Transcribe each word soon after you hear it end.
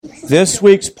This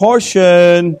week's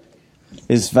portion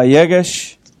is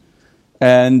Vayigash,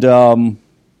 and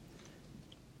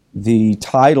the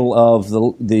title of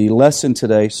the lesson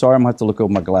today, sorry, I'm going to have to look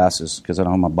over my glasses because I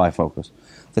don't have my bifocals.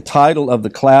 The title of the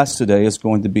class today is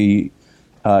going to be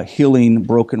Healing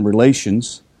Broken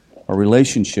Relations or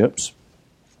Relationships,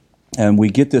 and we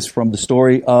get this from the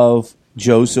story of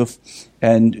Joseph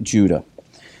and Judah.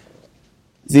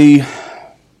 The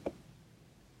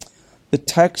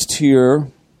text here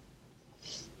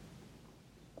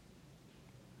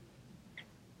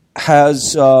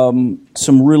has some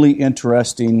really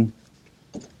interesting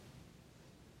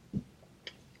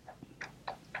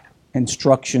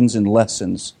instructions and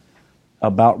lessons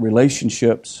about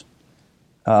relationships.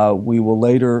 We will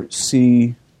later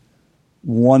see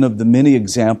one of the many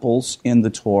examples in the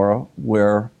Torah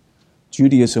where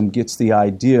Judaism gets the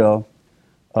idea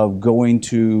of going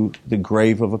to the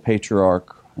grave of a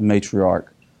patriarch, a matriarch,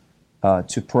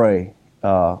 to pray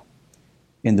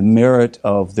in the merit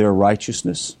of their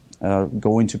righteousness,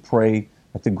 going to pray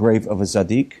at the grave of a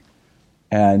tzaddik.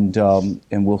 And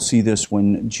we'll see this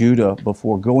when Judah,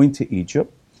 before going to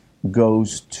Egypt,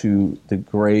 goes to the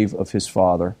grave of his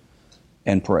father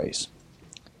and prays.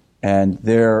 And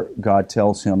there God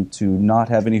tells him to not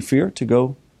have any fear, to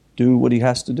go do what he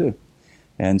has to do.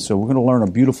 And so we're going to learn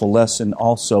a beautiful lesson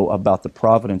also about the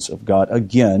providence of God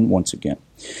once again.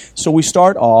 So we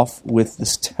start off with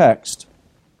this text.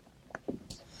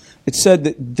 It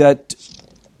said that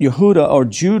Yehuda or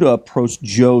Judah approached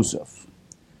Joseph.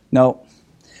 Now,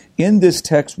 in this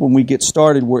text, when we get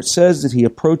started, where it says that he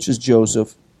approaches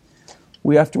Joseph,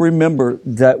 we have to remember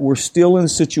that we're still in a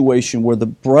situation where the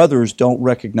brothers don't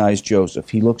recognize Joseph.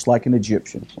 He looks like an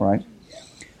Egyptian, right?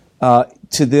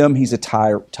 To them, he's a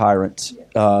tyrant.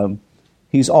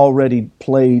 He's already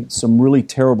played some really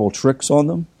terrible tricks on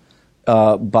them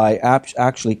by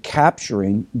actually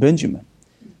capturing Benjamin.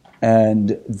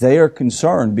 And they are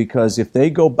concerned because if they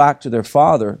go back to their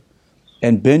father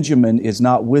and Benjamin is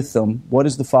not with them, what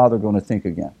is the father going to think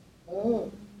again?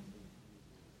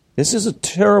 This is a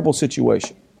terrible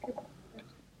situation.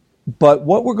 But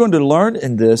what we're going to learn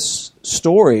in this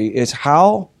story is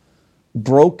how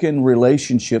broken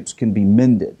relationships can be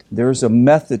mended. There's a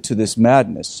method to this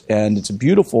madness, and it's a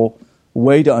beautiful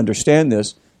way to understand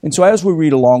this. And so as we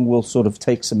read along, we'll sort of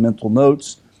take some mental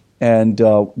notes, and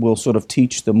we'll sort of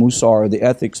teach the musar, the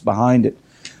ethics behind it.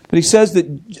 But he says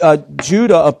that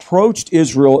Judah approached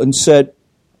Israel and said,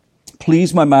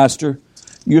 "Please, my master,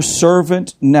 your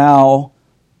servant now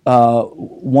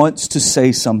wants to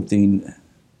say something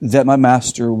that my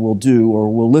master will do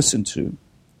or will listen to.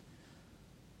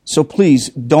 So please,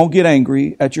 don't get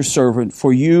angry at your servant,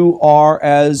 for you are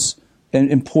as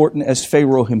important as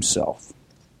Pharaoh himself."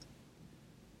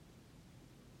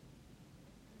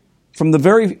 From the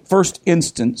very first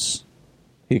instance,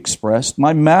 he expressed,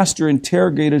 "My master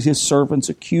interrogated his servants,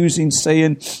 accusing,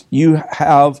 saying, 'You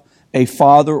have a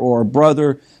father or a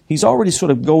brother.'" He's already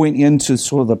sort of going into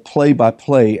sort of the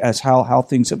play-by-play as how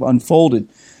things have unfolded.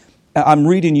 I'm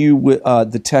reading you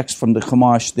the text from the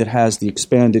Chumash that has the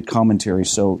expanded commentary,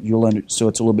 so so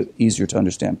it's a little bit easier to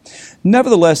understand.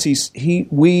 "Nevertheless,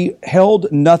 we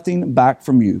held nothing back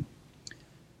from you.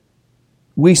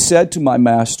 We said to my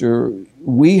master,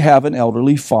 'We have an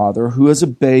elderly father who is a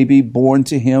baby born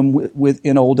to him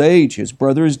in old age. His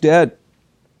brother is dead.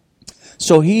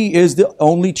 So he is the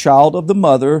only child of the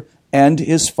mother, and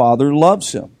his father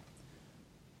loves him.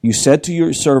 You said to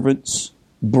your servants,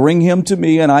 bring him to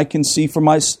me, and I can see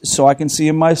so I can see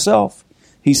him myself.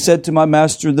 He said to my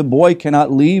master, the boy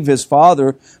cannot leave his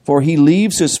father, for he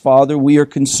leaves his father. We are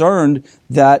concerned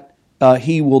that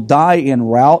he will die en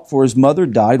route, for his mother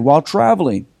died while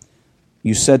traveling.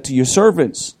 You said to your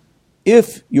servants,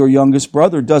 if your youngest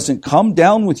brother doesn't come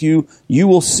down with you, you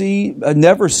will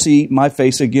never see my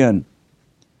face again.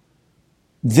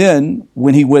 Then,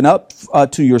 when he went up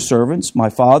to your servants, my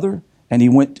father, and he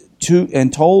went to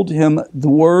and told him the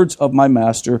words of my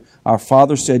master, our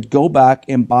father said, go back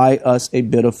and buy us a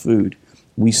bit of food.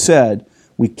 We said,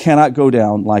 we cannot go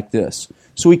down like this.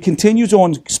 So he continues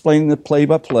on explaining the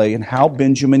play-by-play and how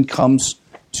Benjamin comes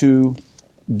to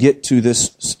get to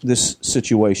this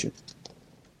situation.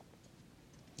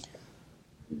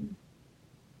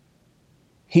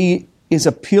 He is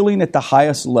appealing at the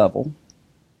highest level,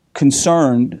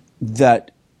 concerned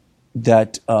that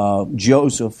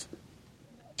Joseph,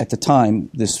 at the time,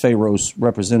 this Pharaoh's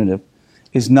representative,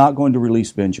 is not going to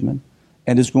release Benjamin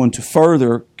and is going to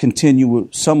further continue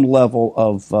some level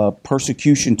of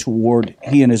persecution toward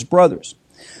he and his brothers.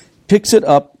 Picks it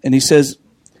up and he says,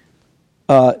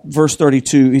 verse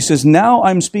 32, he says, now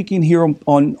I'm speaking here in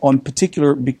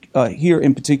particular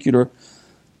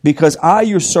because I,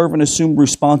 your servant, assumed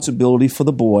responsibility for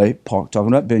the boy," talking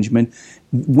about Benjamin,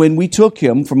 "when we took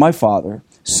him from my father,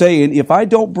 saying, if I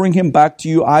don't bring him back to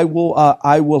you, I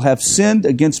will have sinned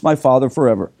against my father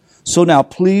forever. So now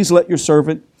please let your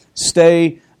servant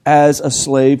stay as a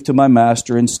slave to my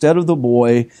master instead of the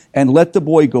boy, and let the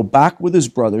boy go back with his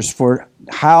brothers. For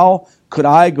how could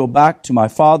I go back to my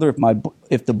father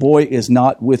if the boy is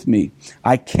not with me?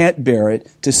 I can't bear it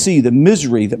to see the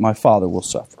misery that my father will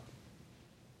suffer."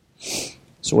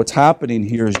 So what's happening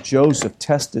here is Joseph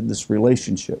tested this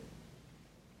relationship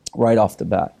right off the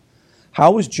bat.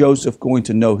 How was Joseph going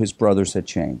to know his brothers had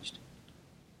changed?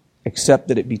 Except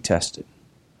that it be tested.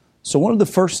 So one of the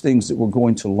first things that we're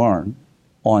going to learn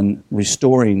on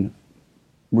restoring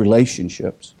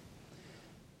relationships,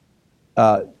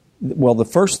 the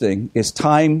first thing is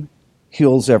time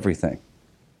heals everything.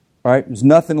 Right? There's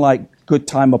nothing like good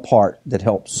time apart that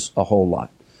helps a whole lot.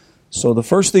 So the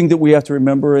first thing that we have to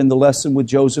remember in the lesson with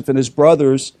Joseph and his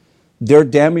brothers, their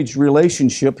damaged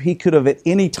relationship, he could have at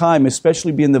any time,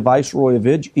 especially being the viceroy of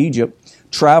Egypt,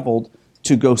 traveled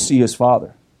to go see his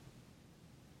father.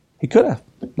 He could have.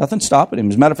 Nothing stopping him.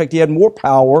 As a matter of fact, he had more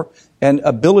power and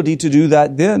ability to do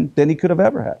that then than he could have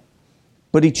ever had.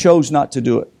 But he chose not to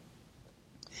do it.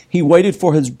 He waited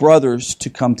for his brothers to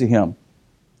come to him.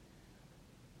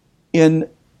 In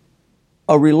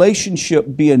a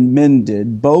relationship being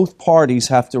mended, both parties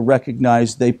have to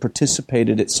recognize they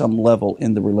participated at some level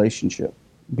in the relationship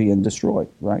being destroyed,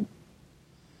 right?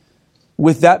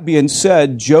 With that being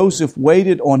said, Joseph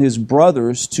waited on his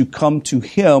brothers to come to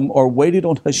him, or waited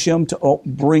on Hashem to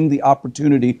bring the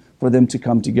opportunity for them to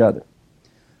come together.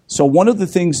 So one of the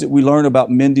things that we learn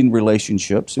about mending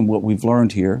relationships, and what we've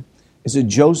learned here, is that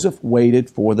Joseph waited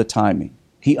for the timing.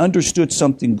 He understood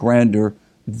something grander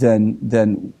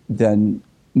than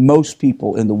most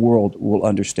people in the world will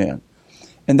understand.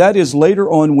 And that is, later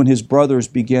on when his brothers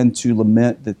began to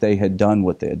lament that they had done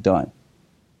what they had done,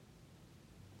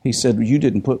 he said, "You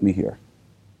didn't put me here.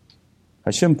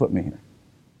 Hashem put me here."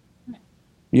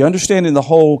 You understanding the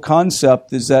whole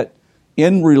concept is that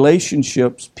in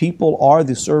relationships, people are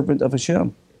the servant of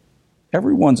Hashem.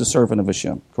 Everyone's a servant of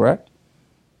Hashem, correct?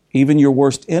 Even your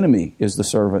worst enemy is the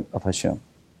servant of Hashem.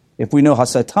 If we know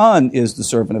Satan is the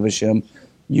servant of Hashem,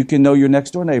 you can know your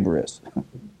next door neighbor is.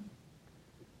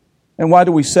 And why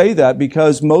do we say that?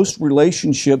 Because most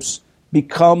relationships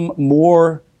become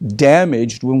more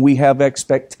damaged when we have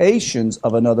expectations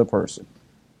of another person.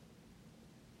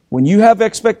 When you have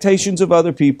expectations of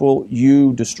other people,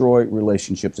 you destroy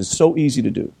relationships. It's so easy to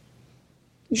do.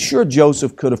 Sure,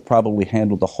 Joseph could have probably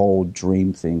handled the whole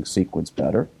dream thing sequence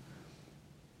better.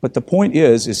 But the point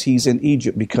is he's in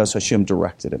Egypt because Hashem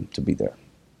directed him to be there.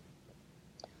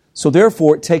 So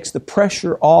therefore, it takes the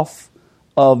pressure off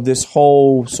of this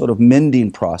whole sort of mending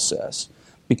process,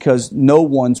 because no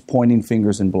one's pointing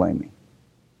fingers and blaming.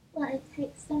 Well, it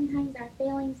takes sometimes our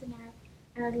failings and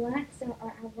our lacks or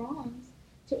our wrongs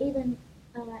to even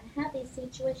have these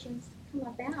situations come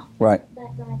about. Right.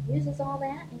 But God uses all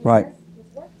that and right. He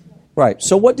does His work to it. Right.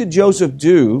 So what did Joseph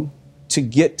do to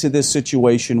get to this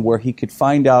situation where he could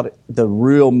find out the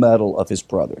real mettle of his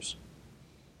brothers?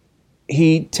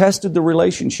 He tested the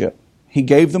relationship. He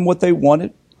gave them what they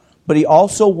wanted, but he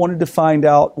also wanted to find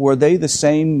out, were they the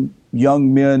same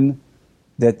young men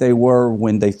that they were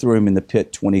when they threw him in the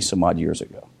pit 20 some odd years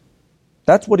ago?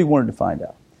 That's what he wanted to find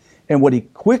out. And what he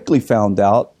quickly found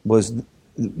out was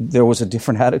there was a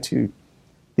different attitude.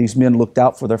 These men looked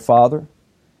out for their father.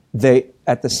 They,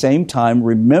 at the same time,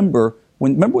 remember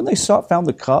when they found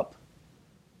the cup,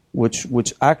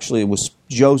 which actually was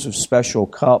Joseph's special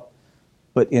cup,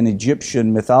 but in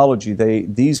Egyptian mythology,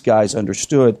 these guys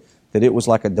understood that it was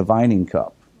like a divining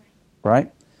cup,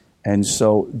 right? And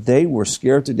so they were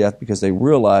scared to death because they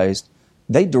realized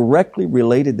they directly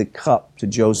related the cup to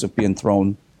Joseph being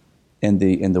thrown in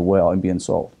the well and being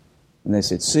sold. And they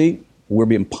said, "See, we're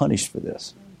being punished for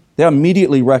this." They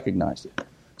immediately recognized it.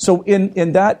 So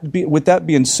with that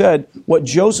being said, what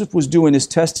Joseph was doing is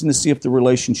testing to see if the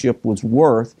relationship was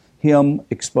worth him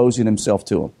exposing himself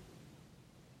to him.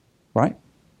 Right?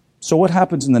 So what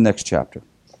happens in the next chapter?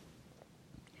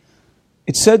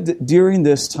 It said that during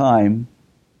this time,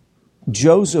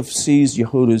 Joseph sees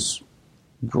Yehuda's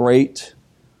great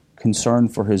concern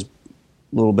for his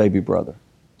little baby brother.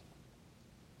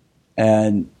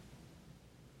 And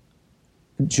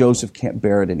Joseph can't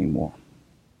bear it anymore.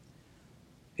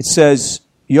 It says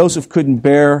Joseph couldn't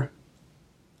bear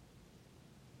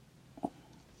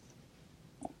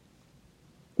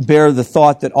the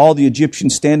thought that all the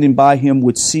Egyptians standing by him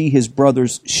would see his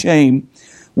brother's shame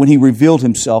when he revealed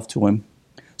himself to him.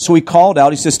 So he called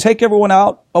out, he says, "Take everyone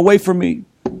out away from me."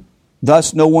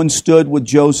 Thus no one stood with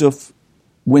Joseph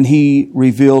when he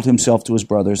revealed himself to his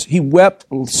brothers. He wept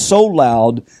so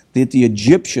loud that the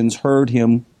Egyptians heard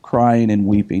him crying and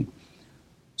weeping.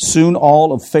 Soon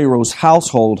all of Pharaoh's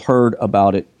household heard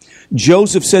about it.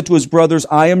 Joseph said to his brothers,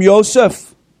 I am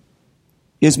Joseph.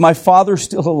 Is my father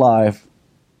still alive?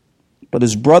 But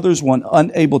his brothers were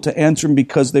unable to answer him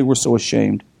because they were so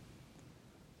ashamed.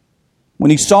 When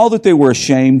he saw that they were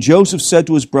ashamed, Joseph said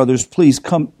to his brothers, please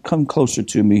come closer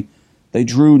to me. They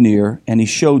drew near, and he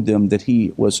showed them that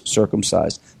he was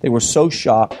circumcised. They were so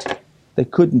shocked, they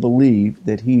couldn't believe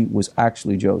that he was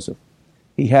actually Joseph.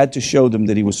 He had to show them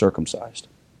that he was circumcised.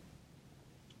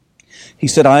 He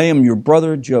said, I am your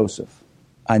brother Joseph,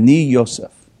 Ani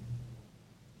Yosef,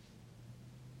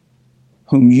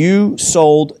 whom you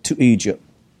sold to Egypt.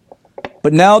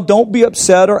 But now don't be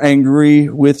upset or angry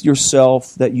with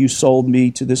yourself that you sold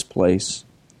me to this place.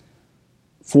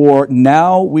 For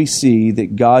now we see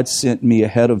that God sent me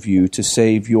ahead of you to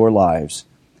save your lives.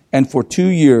 And for 2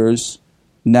 years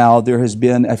now there has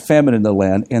been a famine in the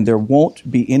land, and there won't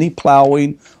be any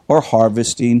plowing or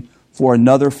harvesting for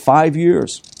another 5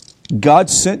 years. God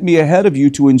sent me ahead of you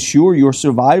to ensure your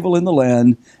survival in the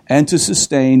land and to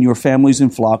sustain your families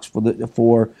and flocks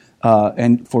for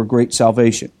great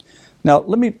salvation. Now,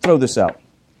 let me throw this out.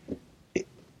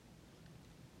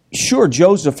 Sure,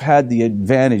 Joseph had the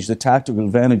advantage, the tactical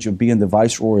advantage of being the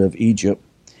viceroy of Egypt,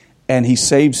 and he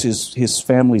saves his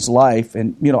family's life.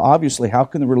 And, obviously, how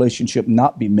can the relationship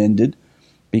not be mended?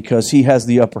 Because he has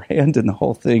the upper hand in the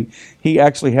whole thing. He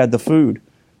actually had the food.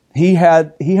 He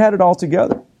had it all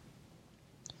together.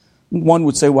 One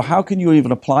would say, well, how can you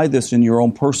even apply this in your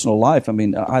own personal life? I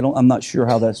mean, I'm not sure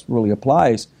how that really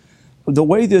applies. The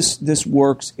way this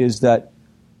works is that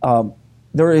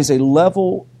there is a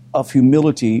level of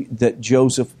humility that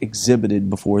Joseph exhibited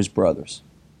before his brothers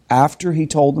after he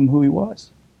told them who he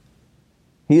was.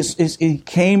 He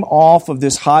came off of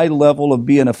this high level of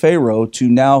being a Pharaoh to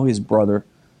now his brother.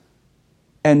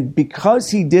 And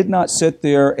because he did not sit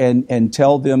there and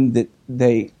tell them that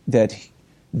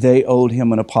they owed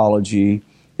him an apology,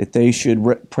 that they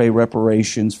should pay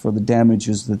reparations for the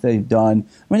damages that they've done.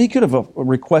 I mean, he could have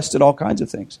requested all kinds of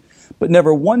things. But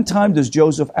never one time does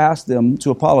Joseph ask them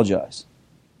to apologize.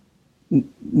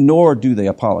 Nor do they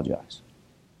apologize.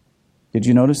 Did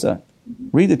you notice that?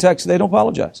 Read the text, they don't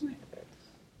apologize.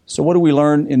 So what do we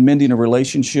learn in mending a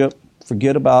relationship?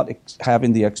 Forget about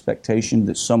having the expectation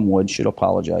that someone should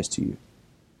apologize to you.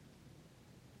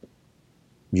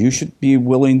 You should be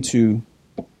willing to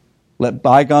let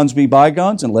bygones be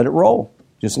bygones and let it roll.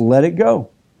 Just let it go.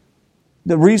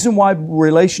 The reason why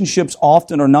relationships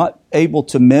often are not able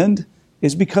to mend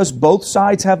is because both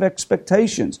sides have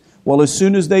expectations. Well, as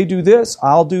soon as they do this,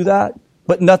 I'll do that.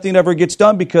 But nothing ever gets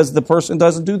done because the person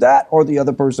doesn't do that or the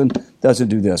other person doesn't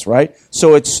do this, right?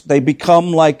 So they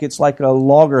become like a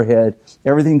loggerhead.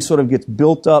 Everything sort of gets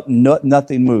built up,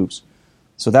 nothing moves.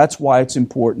 So that's why it's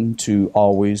important to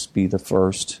always be the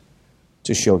first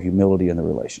to show humility in the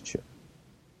relationship.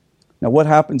 Now, what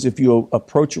happens if you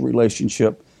approach a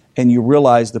relationship and you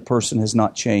realize the person has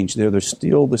not changed? They're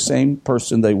still the same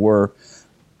person they were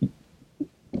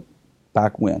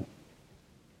back when.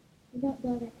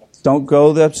 Don't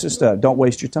go that extra step. Don't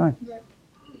waste your time.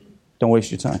 Don't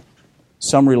waste your time.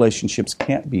 Some relationships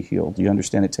can't be healed. You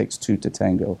understand it takes two to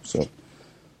tango.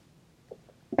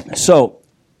 So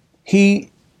he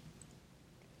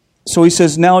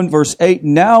says now in verse 8,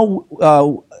 now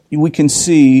we can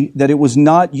see that it was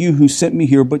not you who sent me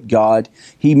here, but God.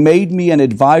 He made me an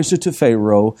advisor to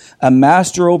Pharaoh, a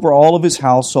master over all of his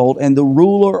household, and the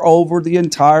ruler over the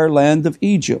entire land of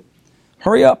Egypt.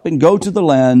 Hurry up and go to the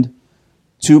land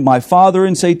to my father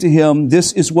and say to him,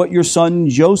 this is what your son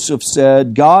Joseph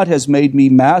said. God has made me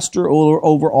master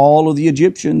over all of the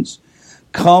Egyptians.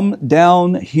 Come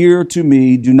down here to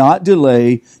me. Do not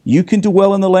delay. You can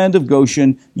dwell in the land of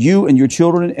Goshen, you and your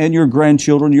children and your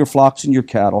grandchildren, your flocks and your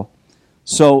cattle.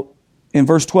 So in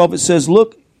verse 12 it says,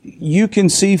 look, you can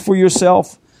see for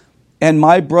yourself, and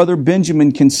my brother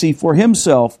Benjamin can see for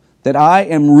himself that I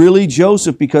am really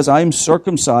Joseph because I am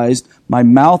circumcised. My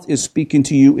mouth is speaking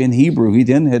to you in Hebrew. He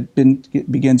then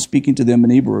began speaking to them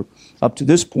in Hebrew. Up to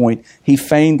this point, he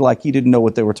feigned like he didn't know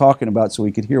what they were talking about so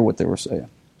he could hear what they were saying.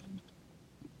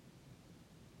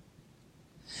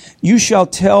 You shall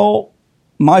tell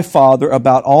my father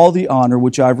about all the honor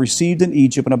which I've received in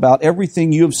Egypt and about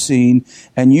everything you have seen,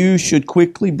 and you should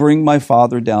quickly bring my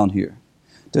father down here.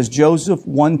 Does Joseph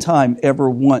one time ever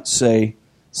once say,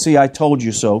 see, I told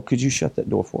you so. Could you shut that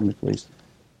door for me, please?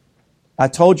 I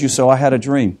told you so. I had a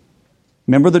dream.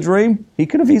 Remember the dream? He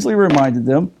could have easily reminded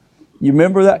them. You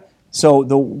remember that? So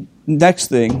the next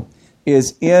thing,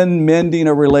 is in mending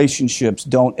a relationships.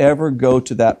 Don't ever go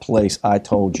to that place, I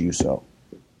told you so.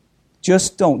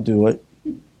 Just don't do it.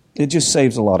 It just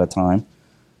saves a lot of time.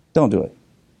 Don't do it.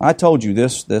 I told you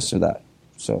this, or that.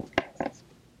 So,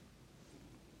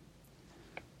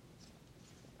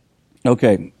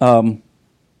 okay.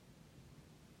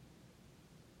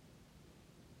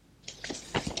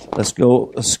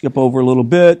 Let's skip over a little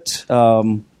bit.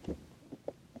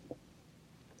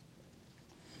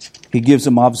 He gives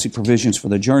them obviously provisions for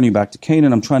the journey back to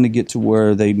Canaan. I'm trying to get to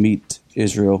where they meet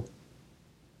Israel.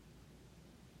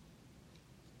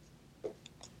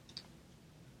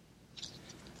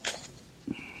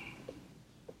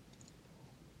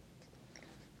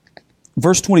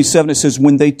 Verse 27, it says,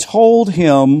 when they told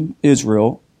him,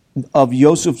 Israel, of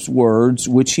Joseph's words,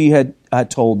 which he had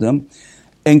told them,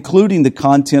 including the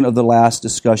content of the last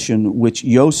discussion which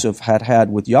Joseph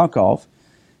had with Yaakov,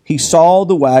 he saw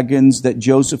the wagons that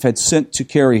Joseph had sent to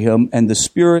carry him, and the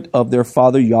spirit of their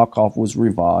father Yaakov was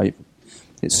revived.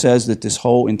 It says that this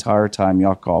whole entire time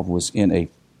Yaakov was in a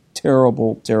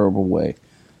terrible, terrible way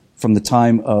from the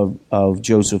time of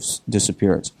Joseph's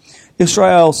disappearance.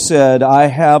 Israel said, I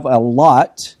have a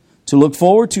lot to look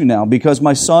forward to now because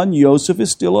my son Joseph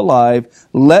is still alive.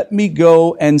 Let me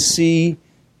go and see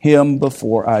him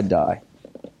before I die.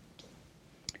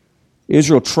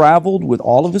 Israel traveled with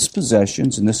all of his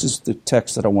possessions, and this is the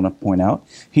text that I want to point out.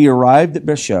 He arrived at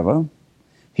Beersheba.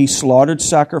 He slaughtered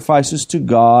sacrifices to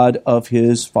God of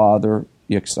his father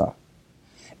Yitzhak.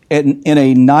 In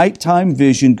a nighttime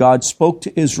vision, God spoke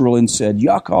to Israel and said,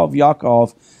 Yaakov,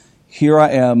 Yaakov, here I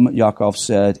am, Yaakov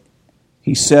said.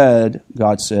 He said,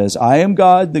 God says, I am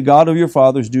God, the God of your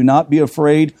fathers. Do not be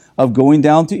afraid of going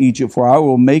down to Egypt, for I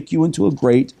will make you into a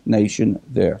great nation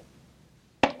there.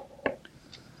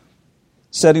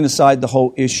 Setting aside the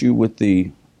whole issue with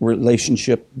the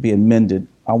relationship being mended,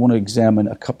 I want to examine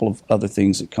a couple of other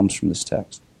things that comes from this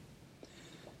text.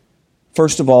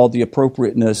 First of all, the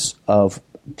appropriateness of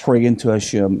praying to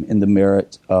Hashem in the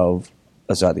merit of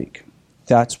a tzaddik.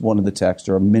 That's one of the texts.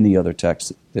 There are many other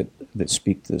texts that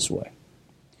speak this way.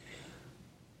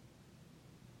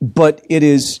 But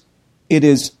there's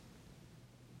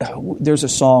a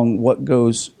song, what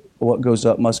goes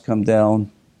up must come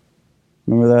down.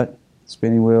 Remember that?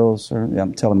 Spinning wheels?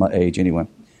 I'm telling my age anyway.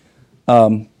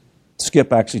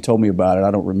 Skip actually told me about it.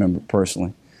 I don't remember it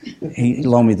personally. He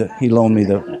loaned me the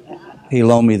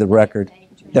record.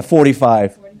 The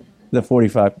 45. The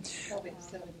 45.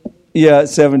 Yeah,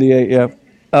 78, yeah.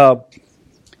 Blood,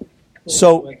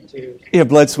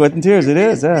 sweat, and tears. It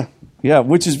is, yeah. Yeah,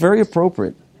 which is very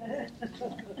appropriate.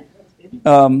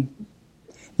 The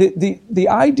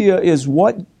idea is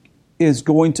what is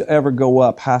going to ever go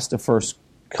up has to first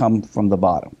come from the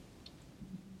bottom.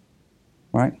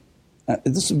 Right?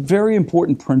 This is a very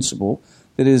important principle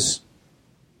that is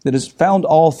found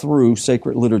all through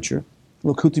sacred literature.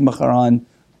 Lakuti Maharan,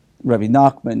 Rabbi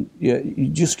Nachman, you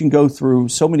just can go through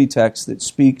so many texts that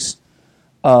speaks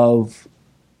of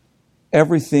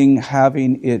everything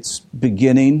having its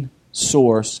beginning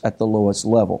source at the lowest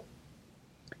level.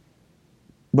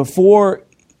 Before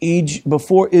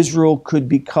Israel could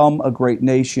become a great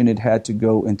nation, it had to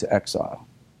go into exile.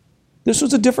 This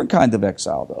was a different kind of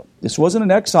exile, though. This wasn't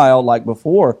an exile like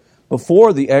before.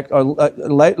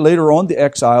 Later on, the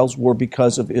exiles were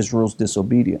because of Israel's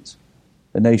disobedience,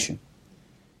 the nation.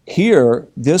 Here,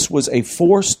 this was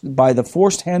by the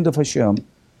forced hand of Hashem.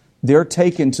 They're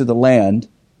taken to the land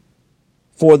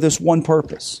for this one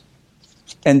purpose,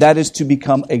 and that is to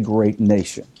become a great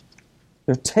nation.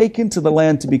 They're taken to the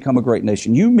land to become a great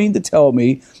nation. You mean to tell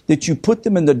me that you put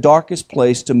them in the darkest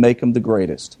place to make them the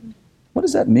greatest? What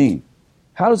does that mean?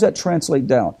 How does that translate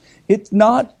down? It's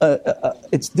not.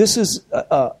 It's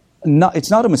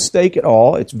not a mistake at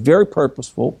all. It's very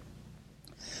purposeful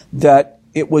that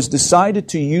it was decided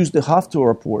to use the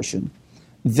Haftorah portion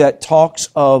that talks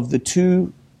of the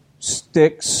two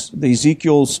sticks, the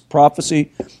Ezekiel's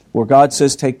prophecy, where God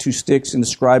says, take two sticks and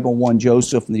inscribe on one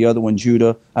Joseph and the other one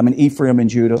Ephraim and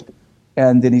Judah.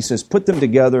 And then he says, put them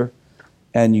together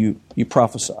and you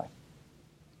prophesy.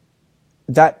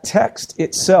 That text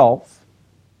itself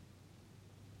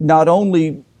not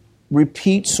only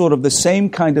repeats sort of the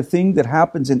same kind of thing that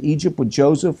happens in Egypt with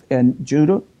Joseph and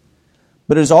Judah,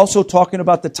 but is also talking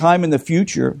about the time in the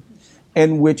future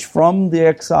in which from the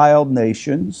exiled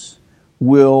nations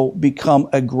will become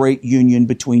a great union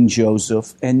between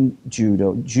Joseph and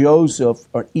Judah. Joseph,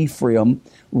 or Ephraim,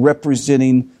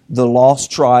 representing the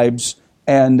lost tribes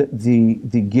and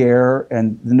the Ger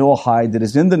and the Noahide that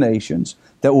is in the nations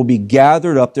that will be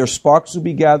gathered up. Their sparks will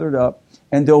be gathered up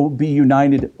and they'll be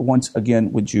united once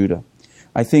again with Judah.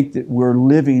 I think that we're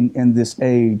living in this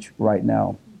age right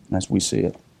now as we see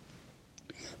it.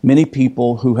 Many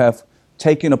people who have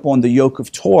taken upon the yoke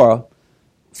of Torah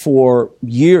for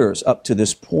years up to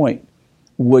this point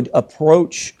would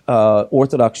approach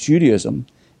Orthodox Judaism,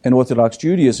 and Orthodox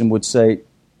Judaism would say,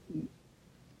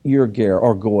 you're a ger,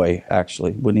 or goy,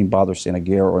 actually. Wouldn't even bother saying a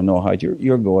ger or a nohide.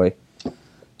 You're a goy.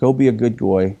 Go be a good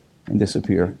goy and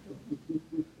disappear.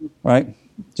 Right?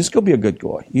 Just go be a good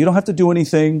goy. You don't have to do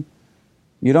anything.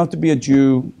 You don't have to be a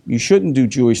Jew. You shouldn't do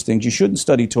Jewish things. You shouldn't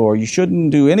study Torah. You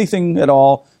shouldn't do anything at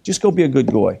all. Just go be a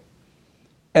good goy.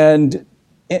 And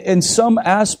in some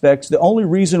aspects, the only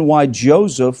reason why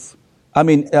Joseph, what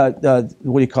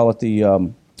do you call it,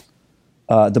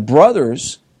 the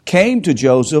brothers came to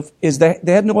Joseph is they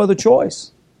had no other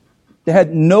choice. They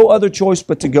had no other choice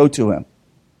but to go to him.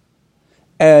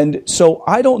 And so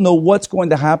I don't know what's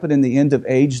going to happen in the end of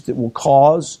age that will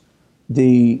cause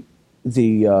the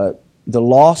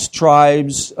lost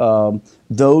tribes,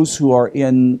 those who are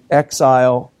in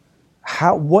exile.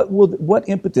 What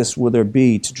impetus will there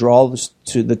be to draw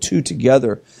the two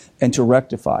together and to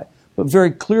rectify? But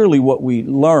very clearly, what we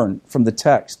learn from the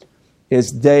text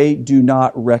is they do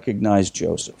not recognize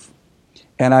Joseph.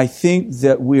 And I think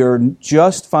that we are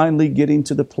just finally getting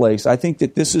to the place. I think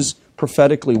that this is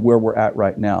prophetically where we're at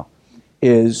right now,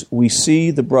 is we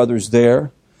see the brothers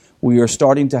there. We are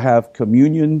starting to have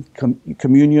communion,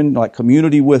 like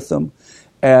community with them.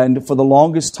 And for the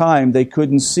longest time, they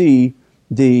couldn't see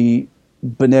the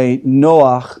B'nai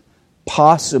Noach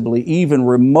possibly, even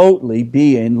remotely,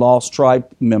 being lost tribe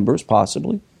members,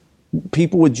 possibly.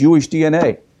 People with Jewish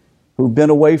DNA who've been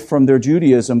away from their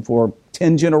Judaism for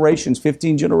 10 generations,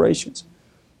 15 generations.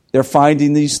 They're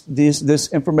finding this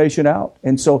information out.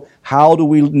 And so how do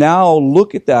we now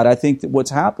look at that? I think that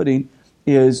what's happening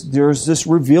is there's this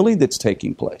revealing that's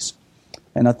taking place.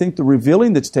 And I think the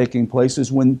revealing that's taking place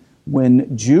is when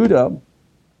Judah,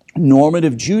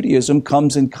 normative Judaism,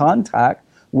 comes in contact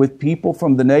with people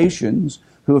from the nations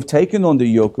who have taken on the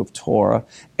yoke of Torah,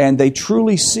 and they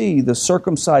truly see the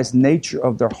circumcised nature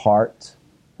of their heart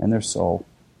and their soul,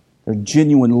 their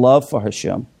genuine love for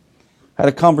Hashem. I had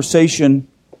a conversation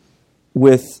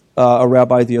with a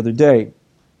rabbi the other day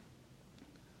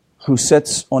who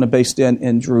sits on a base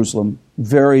in Jerusalem.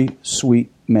 Very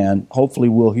sweet man. Hopefully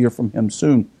we'll hear from him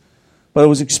soon. But I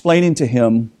was explaining to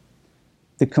him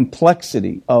the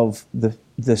complexity of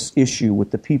this issue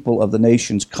with the people of the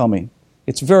nations coming.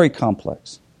 It's very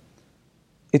complex.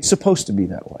 It's supposed to be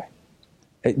that way.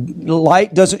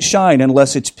 Light doesn't shine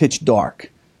unless it's pitch dark.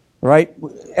 Right?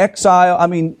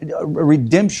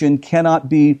 Redemption cannot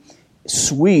be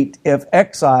sweet if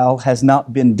exile has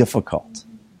not been difficult.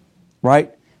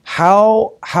 Right?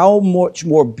 How much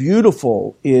more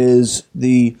beautiful is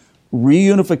the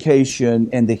reunification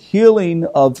and the healing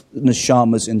of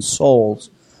neshamas and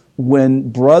souls when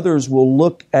brothers will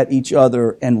look at each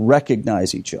other and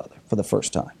recognize each other for the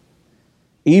first time.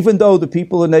 Even though the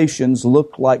people of nations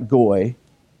look like goy,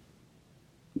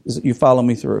 you follow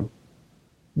me through?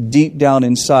 Deep down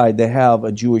inside, they have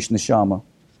a Jewish neshama.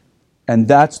 And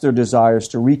that's their desires,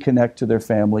 to reconnect to their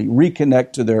family,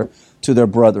 reconnect to their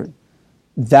brethren.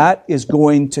 That is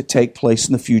going to take place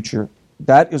in the future.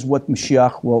 That is what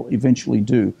Mashiach will eventually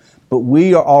do. But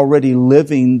we are already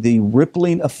living the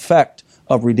rippling effect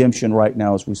of redemption right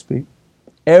now as we speak.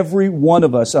 Every one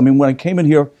of us, when I came in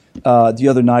here the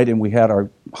other night and we had our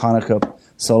Hanukkah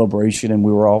celebration and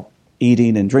we were all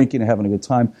eating and drinking and having a good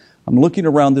time, I'm looking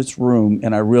around this room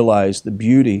and I realize the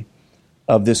beauty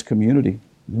of this community.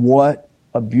 What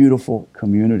a beautiful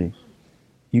community.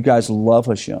 You guys love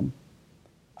Hashem.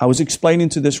 I was explaining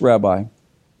to this rabbi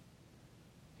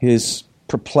his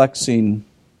perplexing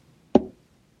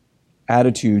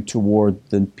attitude toward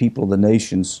the people of the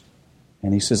nations.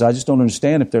 And he says, I just don't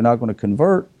understand, if they're not going to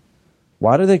convert,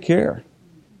 why do they care?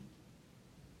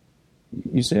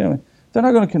 You see, if they're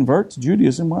not going to convert to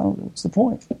Judaism, well, what's the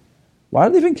point? Why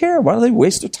do they even care? Why do they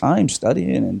waste their time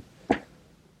studying? And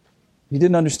he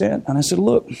didn't understand. And I said,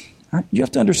 look, you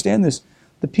have to understand this.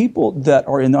 The people that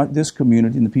are in this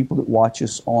community and the people that watch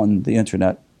us on the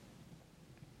internet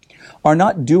are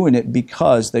not doing it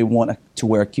because they want to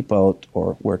wear a kippot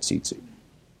or wear tzitzit.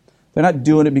 They're not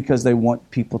doing it because they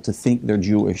want people to think they're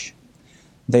Jewish.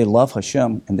 They love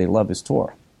Hashem and they love His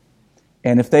Torah.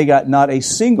 And if they got not a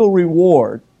single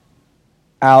reward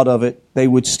out of it, they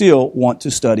would still want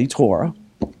to study Torah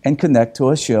and connect to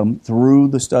Hashem through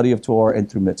the study of Torah and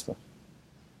through mitzvah.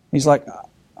 He's like,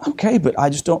 okay, but I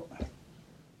just don't,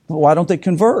 why don't they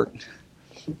convert?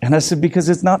 And I said, because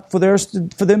it's not for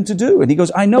them to do. And he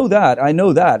goes, I know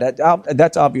that.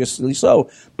 That's obviously so.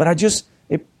 But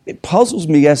it puzzles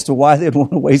me as to why they'd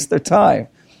want to waste their time.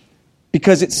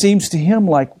 Because it seems to him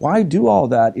like, why do all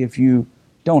that if you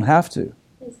don't have to?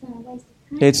 It's not a waste of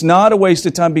time. It's not a waste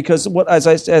of time because what, as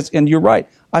I said, and you're right.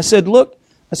 I said, look,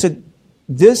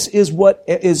 this is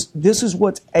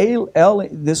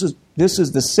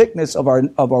the sickness of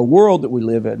our world that we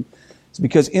live in. It's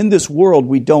because in this world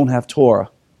we don't have Torah.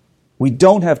 We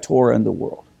don't have Torah in the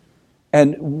world.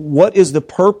 And what is the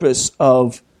purpose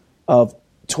of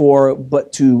Torah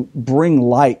but to bring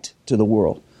light to the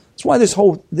world? That's why this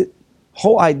whole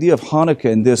idea of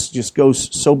Hanukkah and this just goes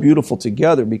so beautiful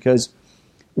together, because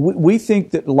we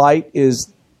think that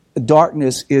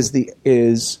darkness is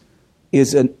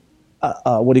an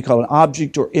an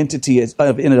object or entity in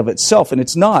and of itself, and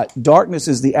it's not. Darkness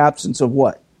is the absence of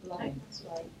what? Light.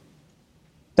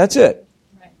 That's it.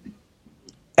 Right.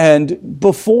 And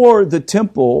before the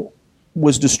temple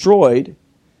was destroyed,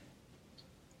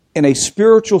 in a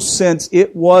spiritual sense,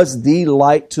 it was the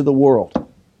light to the world.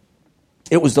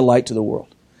 It was the light to the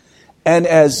world. And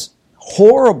as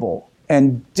horrible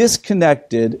and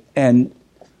disconnected and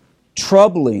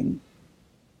troubling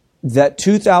that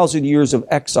 2,000 years of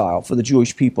exile for the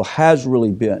Jewish people has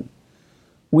really been,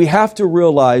 we have to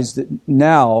realize that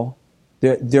now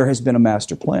there has been a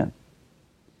master plan.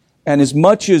 And as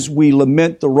much as we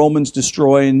lament the Romans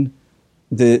destroying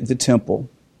the temple,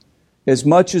 as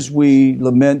much as we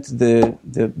lament the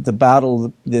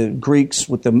battle, the Greeks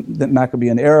with the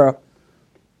Maccabean era,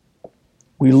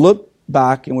 we look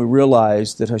back and we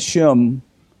realize that Hashem's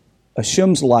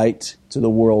light to the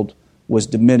world was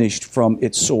diminished from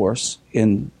its source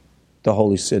in the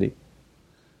holy city.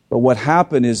 But what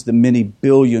happened is the many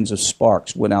billions of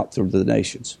sparks went out through the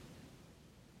nations.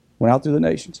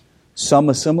 Some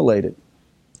assimilated.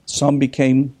 Some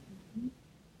became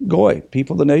Goy,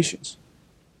 people of the nations.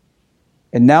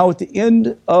 And now at the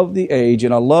end of the age,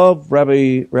 and I love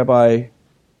Rabbi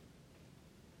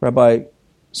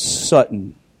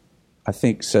Sutton, I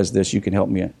think, says this. You can help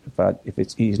me if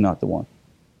he's not the one.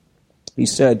 He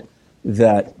said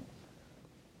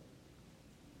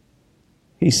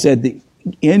the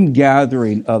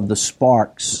ingathering of the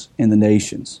sparks in the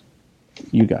nations,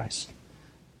 you guys,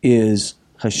 is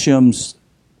Hashem's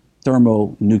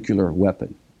thermonuclear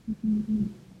weapon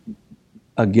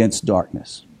against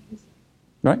darkness.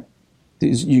 Right?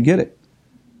 You get it.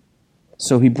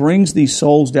 So he brings these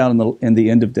souls down in the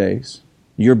end of days.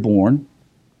 You're born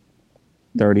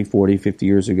 30, 40, 50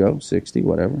 years ago, 60,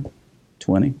 whatever,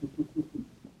 20. What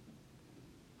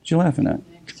you laughing at?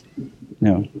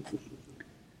 No.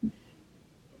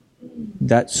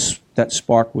 That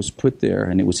spark was put there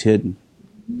and it was hidden.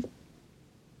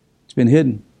 It's been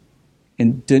hidden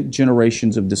in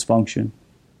generations of dysfunction,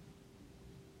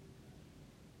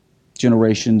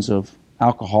 generations of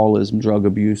alcoholism, drug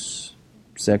abuse,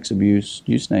 sex abuse,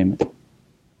 you just name it.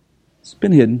 It's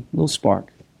been hidden, a little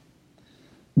spark.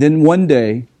 Then one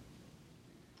day,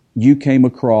 you came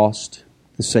across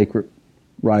the sacred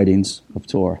writings of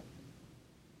Torah.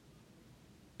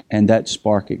 And that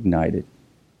spark ignited.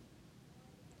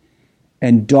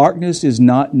 And darkness is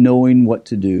not knowing what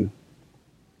to do.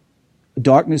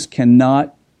 Darkness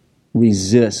cannot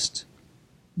resist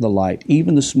the light,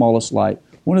 even the smallest light.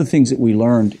 One of the things that we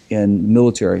learned in the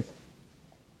military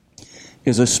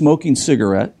is a smoking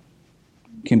cigarette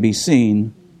can be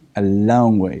seen a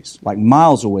long ways, like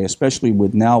miles away, especially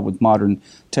with modern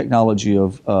technology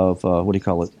of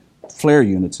flare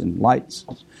units and lights.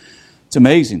 It's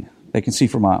amazing. They can see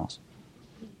for miles.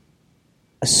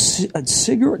 A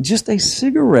cigarette, just a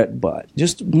cigarette butt,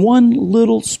 just one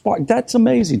little spark. That's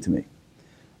amazing to me.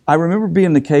 I remember being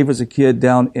in the cave as a kid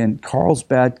down in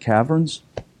Carlsbad Caverns.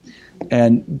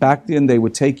 And back then, they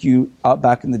would take you out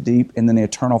back in the deep, and then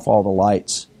they'd turn off all the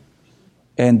lights.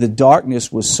 And the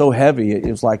darkness was so heavy, it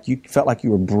was like you felt like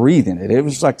you were breathing it. It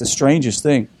was like the strangest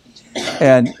thing.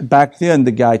 And back then,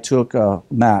 the guy took a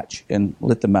match and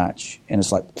lit the match. And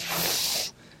it's like,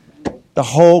 the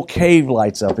whole cave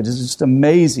lights up. It is just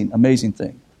amazing, amazing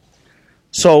thing.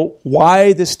 So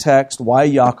why this text? Why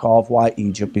Yaakov? Why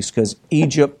Egypt? Because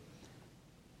Egypt,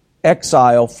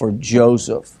 exile for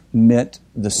Joseph, meant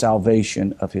the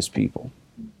salvation of his people.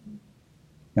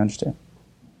 You understand?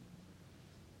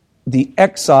 The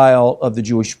exile of the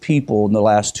Jewish people in the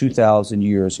last 2,000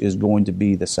 years is going to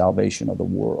be the salvation of the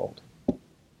world.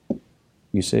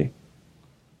 You see?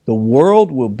 The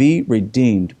world will be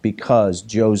redeemed because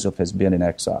Joseph has been in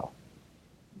exile.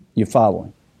 You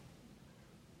following?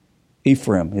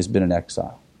 Ephraim has been in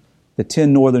exile. The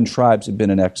 10 northern tribes have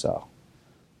been in exile.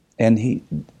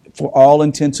 And for all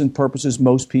intents and purposes,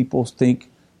 most people think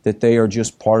that they are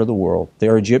just part of the world.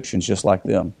 They're Egyptians just like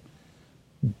them.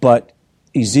 But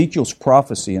Ezekiel's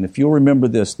prophecy, and if you'll remember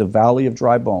this, the valley of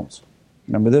dry bones.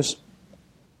 Remember this?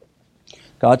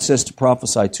 God says to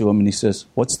prophesy to him, and he says,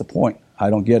 what's the point? I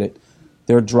don't get it.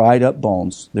 They're dried up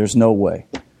bones. There's no way.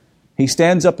 He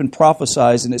stands up and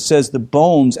prophesies, and it says the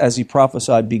bones, as he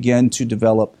prophesied, began to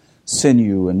develop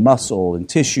sinew and muscle and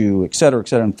tissue, etc.,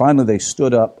 etc., and finally they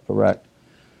stood up erect.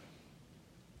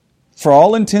 For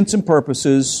all intents and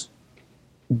purposes,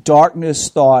 darkness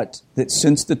thought that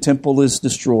since the temple is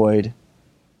destroyed,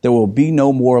 there will be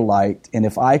no more light, and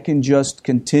if I can just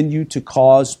continue to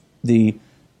cause the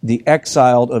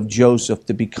exiled of Joseph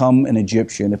to become an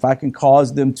Egyptian, if I can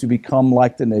cause them to become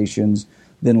like the nations,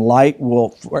 then light will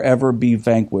forever be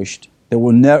vanquished.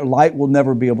 Light will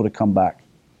never be able to come back.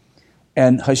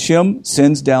 And Hashem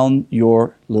sends down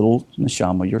your little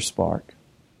neshama, your spark.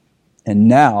 And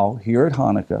now, here at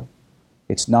Hanukkah,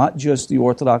 it's not just the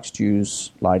Orthodox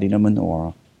Jews lighting a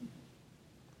menorah.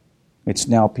 It's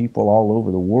now people all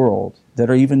over the world that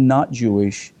are even not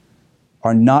Jewish,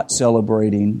 are not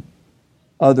celebrating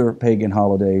other pagan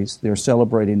holidays. They're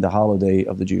celebrating the holiday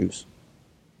of the Jews.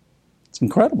 It's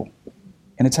incredible.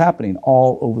 And it's happening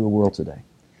all over the world today.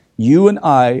 You and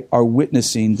I are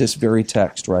witnessing this very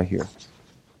text right here.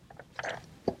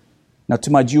 Now,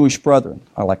 to my Jewish brethren,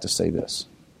 I like to say this.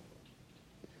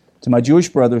 To my Jewish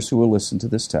brothers who will listen to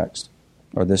this text,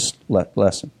 or this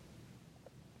lesson,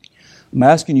 I'm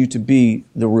asking you to be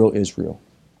the real Israel.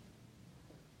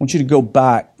 I want you to go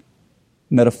back,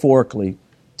 metaphorically,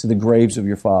 to the graves of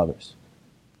your fathers.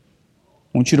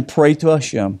 I want you to pray to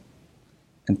Hashem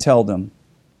and tell them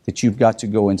that you've got to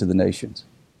go into the nations.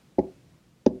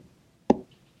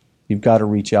 You've got to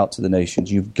reach out to the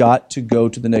nations. You've got to go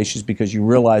to the nations because you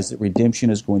realize that redemption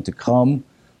is going to come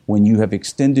when you have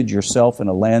extended yourself in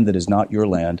a land that is not your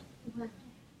land.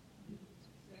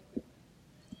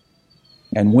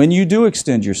 And when you do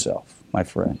extend yourself, my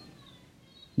friend,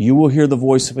 you will hear the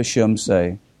voice of Hashem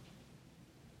say,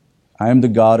 I am the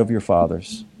God of your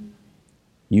fathers.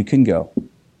 You can go.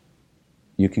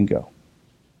 You can go.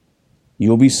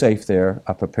 You'll be safe there.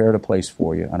 I prepared a place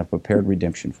for you, and I prepared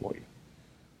redemption for you.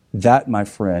 That, my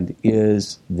friend,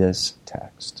 is this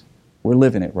text. We're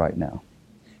living it right now.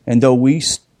 And though we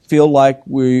feel like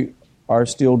we are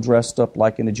still dressed up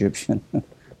like an Egyptian,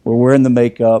 we're wearing the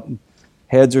makeup,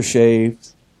 heads are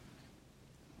shaved,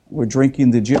 we're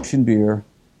drinking the Egyptian beer,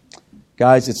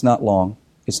 guys, it's not long.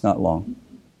 It's not long.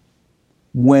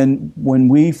 When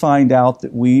we find out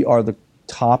that we are the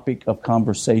topic of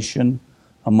conversation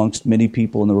amongst many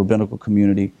people in the rabbinical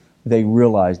community, they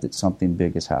realize that something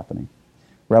big is happening.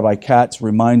 Rabbi Katz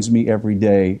reminds me every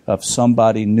day of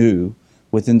somebody new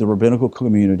within the rabbinical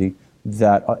community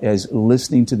that is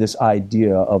listening to this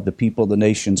idea of the people of the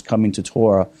nations coming to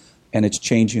Torah, and it's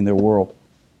changing their world.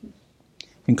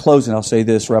 In closing, I'll say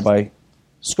this. Rabbi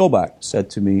Skobach said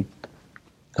to me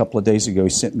a couple of days ago, he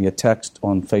sent me a text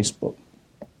on Facebook,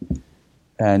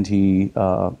 and he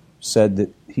said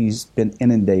that he's been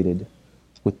inundated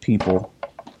with people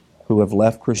who have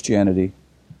left Christianity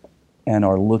and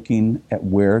are looking at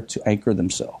where to anchor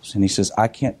themselves. And he says, I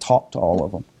can't talk to all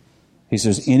of them. He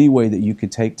says, any way that you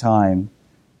could take time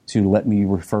to let me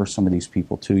refer some of these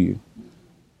people to you.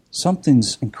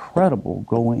 Something's incredible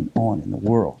going on in the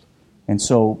world. And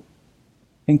so,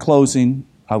 in closing,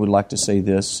 I would like to say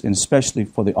this, and especially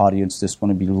for the audience that's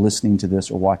going to be listening to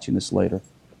this or watching this later.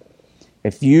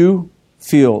 If you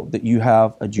feel that you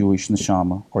have a Jewish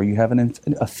neshama, or you have an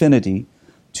affinity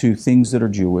to things that are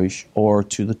Jewish or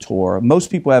to the Torah.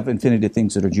 Most people have affinity to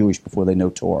things that are Jewish before they know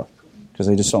Torah, because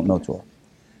they just don't know Torah.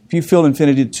 If you feel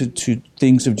affinity to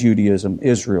things of Judaism,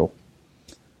 Israel,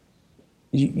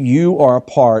 you are a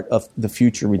part of the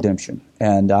future redemption.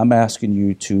 And I'm asking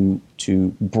you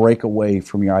to break away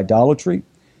from your idolatry,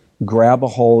 grab a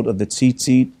hold of the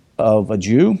tzitzit of a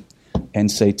Jew,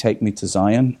 and say, take me to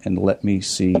Zion and let me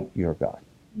see your God.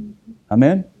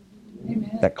 Amen?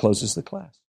 Amen. That closes the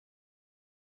class.